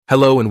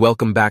Hello and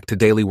welcome back to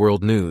Daily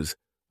World News,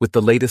 with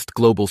the latest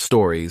global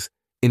stories,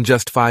 in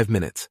just 5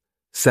 minutes,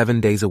 7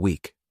 days a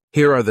week.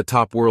 Here are the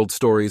top world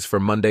stories for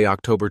Monday,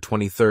 October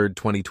 23,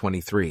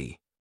 2023.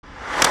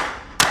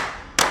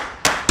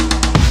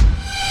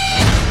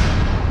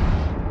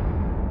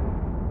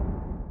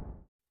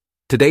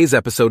 Today's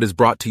episode is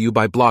brought to you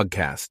by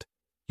Blogcast,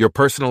 your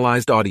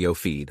personalized audio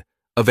feed,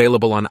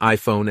 available on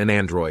iPhone and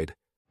Android.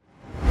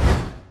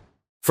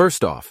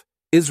 First off,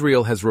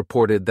 Israel has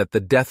reported that the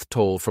death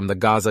toll from the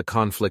Gaza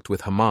conflict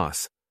with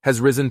Hamas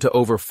has risen to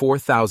over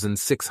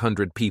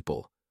 4,600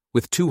 people,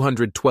 with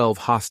 212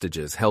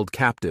 hostages held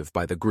captive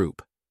by the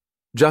group.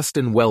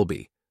 Justin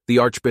Welby, the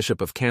Archbishop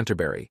of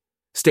Canterbury,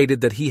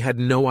 stated that he had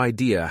no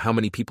idea how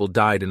many people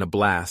died in a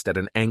blast at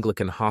an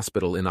Anglican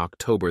hospital in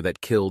October that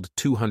killed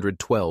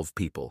 212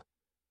 people.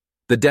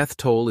 The death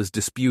toll is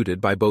disputed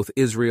by both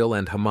Israel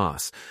and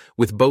Hamas,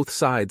 with both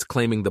sides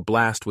claiming the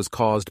blast was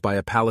caused by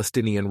a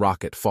Palestinian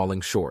rocket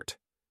falling short.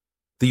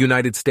 The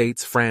United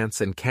States, France,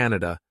 and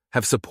Canada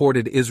have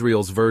supported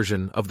Israel's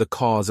version of the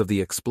cause of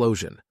the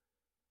explosion.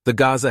 The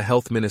Gaza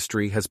Health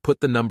Ministry has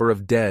put the number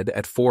of dead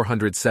at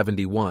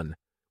 471,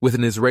 with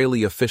an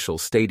Israeli official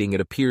stating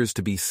it appears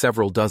to be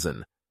several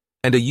dozen,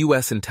 and a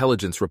U.S.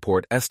 intelligence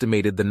report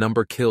estimated the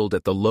number killed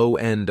at the low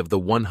end of the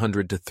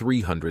 100 to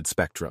 300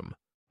 spectrum.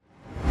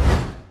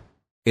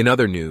 In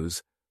other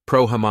news,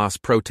 pro-Hamas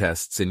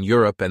protests in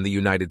Europe and the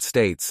United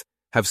States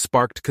have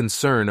sparked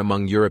concern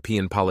among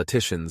European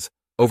politicians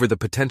over the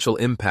potential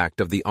impact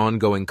of the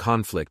ongoing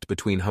conflict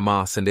between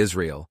Hamas and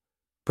Israel,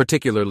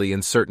 particularly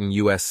in certain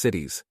U.S.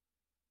 cities.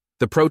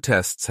 The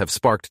protests have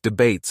sparked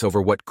debates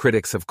over what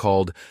critics have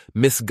called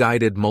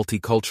misguided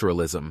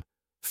multiculturalism,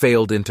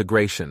 failed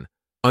integration,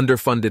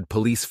 underfunded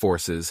police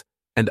forces,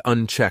 and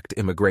unchecked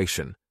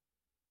immigration.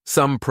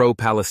 Some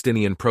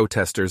pro-Palestinian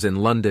protesters in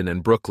London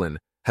and Brooklyn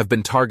have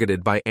been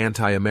targeted by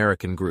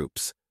anti-American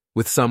groups,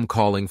 with some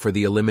calling for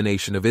the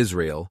elimination of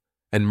Israel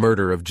and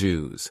murder of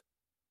Jews.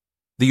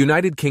 The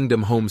United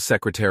Kingdom Home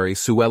Secretary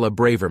Suella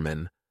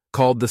Braverman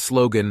called the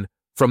slogan,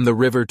 "From the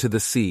river to the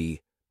sea,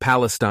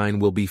 Palestine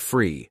will be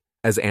free,"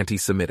 as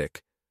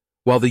anti-Semitic,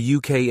 while the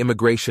UK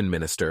Immigration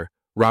Minister,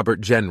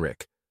 Robert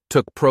Jenrick,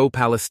 took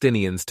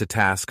pro-Palestinians to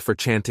task for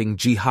chanting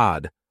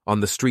jihad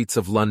on the streets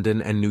of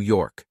London and New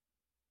York.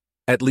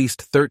 At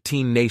least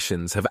 13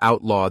 nations have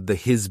outlawed the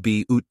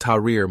Hizb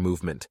ut-Tahrir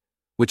movement,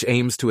 which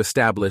aims to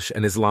establish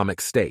an Islamic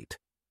state.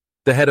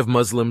 The head of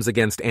Muslims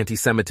Against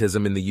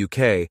Anti-Semitism in the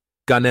UK,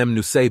 Ghanem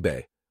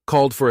Nusseibeh,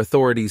 called for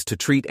authorities to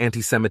treat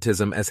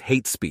anti-Semitism as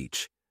hate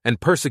speech and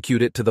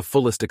persecute it to the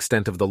fullest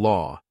extent of the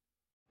law.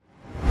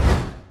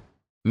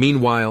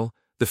 Meanwhile,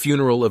 the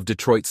funeral of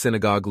Detroit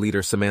synagogue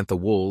leader Samantha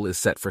Wool is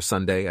set for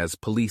Sunday as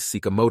police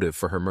seek a motive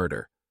for her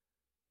murder.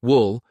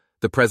 Wool,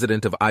 the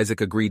president of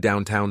Isaac Agree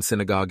Downtown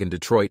Synagogue in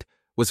Detroit,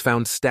 was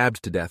found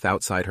stabbed to death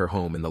outside her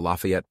home in the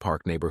Lafayette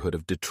Park neighborhood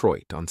of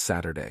Detroit on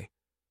Saturday.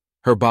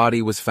 Her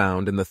body was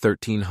found in the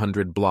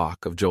 1300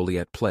 block of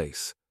Joliet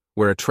Place,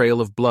 where a trail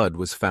of blood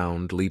was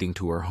found leading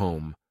to her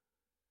home.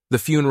 The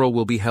funeral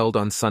will be held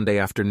on Sunday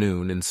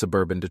afternoon in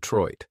suburban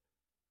Detroit.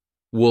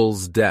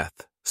 Wool's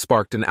death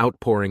sparked an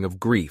outpouring of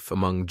grief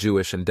among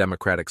Jewish and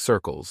Democratic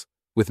circles,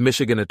 with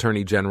Michigan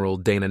Attorney General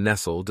Dana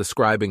Nessel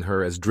describing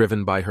her as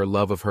driven by her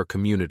love of her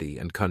community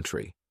and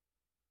country.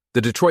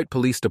 The Detroit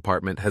Police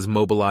Department has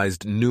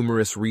mobilized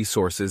numerous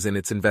resources in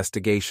its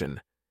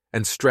investigation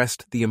and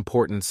stressed the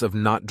importance of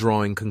not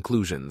drawing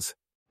conclusions.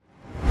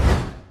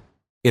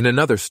 In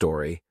another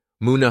story,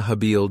 Muna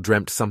Habil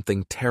dreamt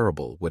something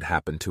terrible would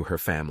happen to her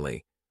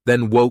family,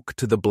 then woke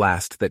to the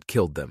blast that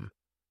killed them.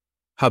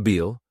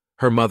 Habil,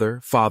 her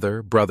mother,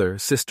 father, brother,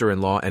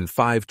 sister-in-law, and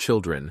 5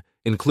 children,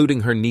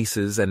 including her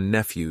nieces and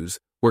nephews,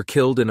 were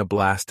killed in a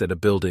blast at a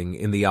building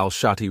in the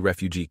Al-Shati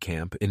refugee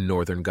camp in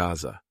northern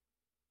Gaza.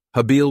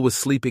 Habil was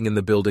sleeping in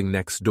the building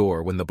next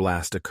door when the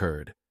blast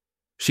occurred.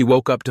 She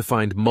woke up to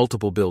find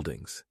multiple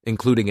buildings,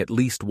 including at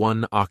least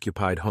one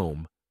occupied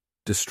home,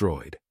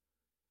 destroyed.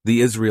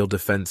 The Israel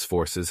Defense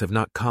Forces have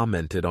not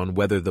commented on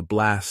whether the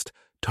blast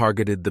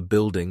targeted the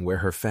building where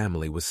her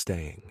family was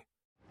staying.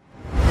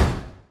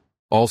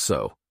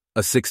 Also,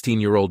 a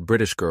 16-year-old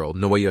British girl,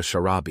 Noya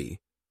Sharabi,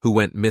 who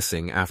went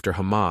missing after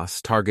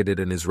Hamas targeted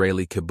an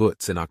Israeli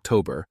kibbutz in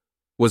October,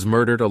 was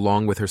murdered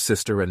along with her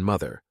sister and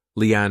mother,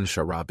 Lian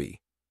Sharabi.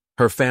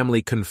 Her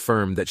family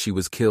confirmed that she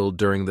was killed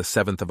during the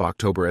 7th of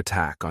October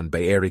attack on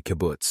Be'eri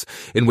kibbutz,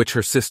 in which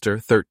her sister,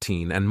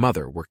 13, and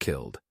mother were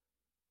killed.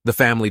 The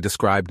family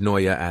described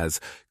Noya as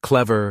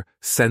clever,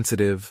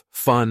 sensitive,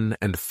 fun,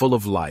 and full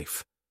of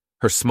life.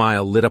 Her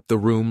smile lit up the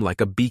room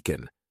like a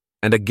beacon,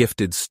 and a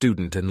gifted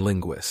student and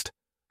linguist.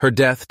 Her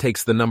death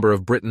takes the number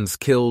of Britons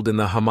killed in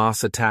the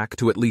Hamas attack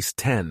to at least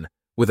 10,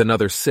 with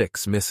another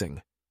 6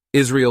 missing.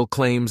 Israel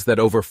claims that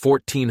over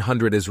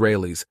 1,400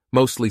 Israelis,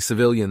 mostly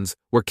civilians,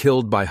 were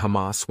killed by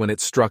Hamas when it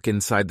struck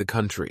inside the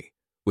country,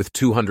 with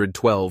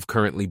 212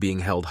 currently being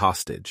held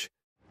hostage.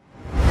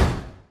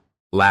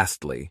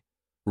 Lastly,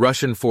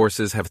 Russian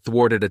forces have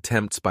thwarted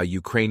attempts by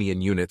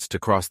Ukrainian units to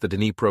cross the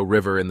Dnipro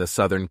River in the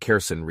southern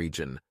Kherson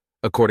region,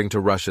 according to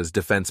Russia's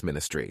defense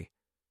ministry.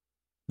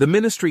 The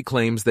ministry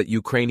claims that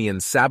Ukrainian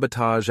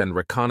sabotage and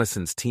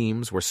reconnaissance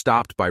teams were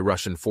stopped by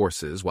Russian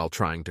forces while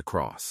trying to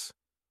cross.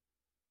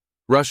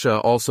 Russia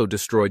also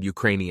destroyed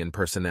Ukrainian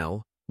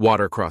personnel,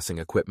 water crossing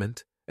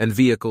equipment, and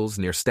vehicles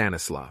near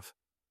Stanislav.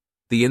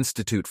 The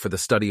Institute for the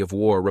Study of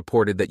War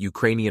reported that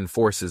Ukrainian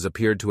forces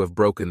appeared to have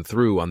broken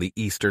through on the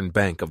eastern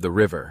bank of the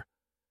river.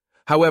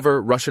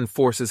 However, Russian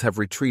forces have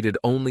retreated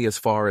only as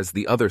far as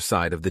the other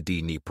side of the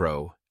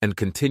Dnipro and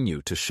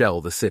continue to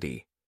shell the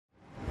city.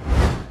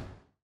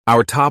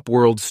 Our top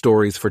world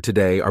stories for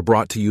today are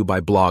brought to you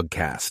by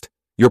Blogcast,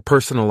 your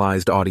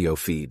personalized audio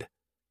feed.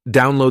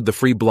 Download the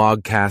free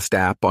Blogcast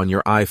app on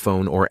your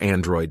iPhone or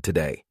Android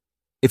today.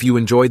 If you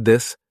enjoyed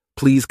this,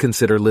 please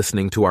consider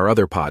listening to our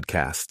other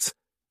podcasts: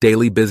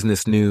 Daily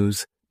Business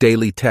News,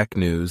 Daily Tech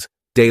News,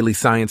 Daily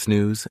Science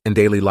News, and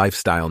Daily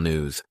Lifestyle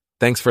News.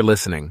 Thanks for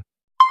listening.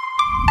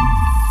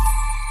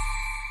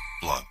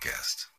 Blogcast.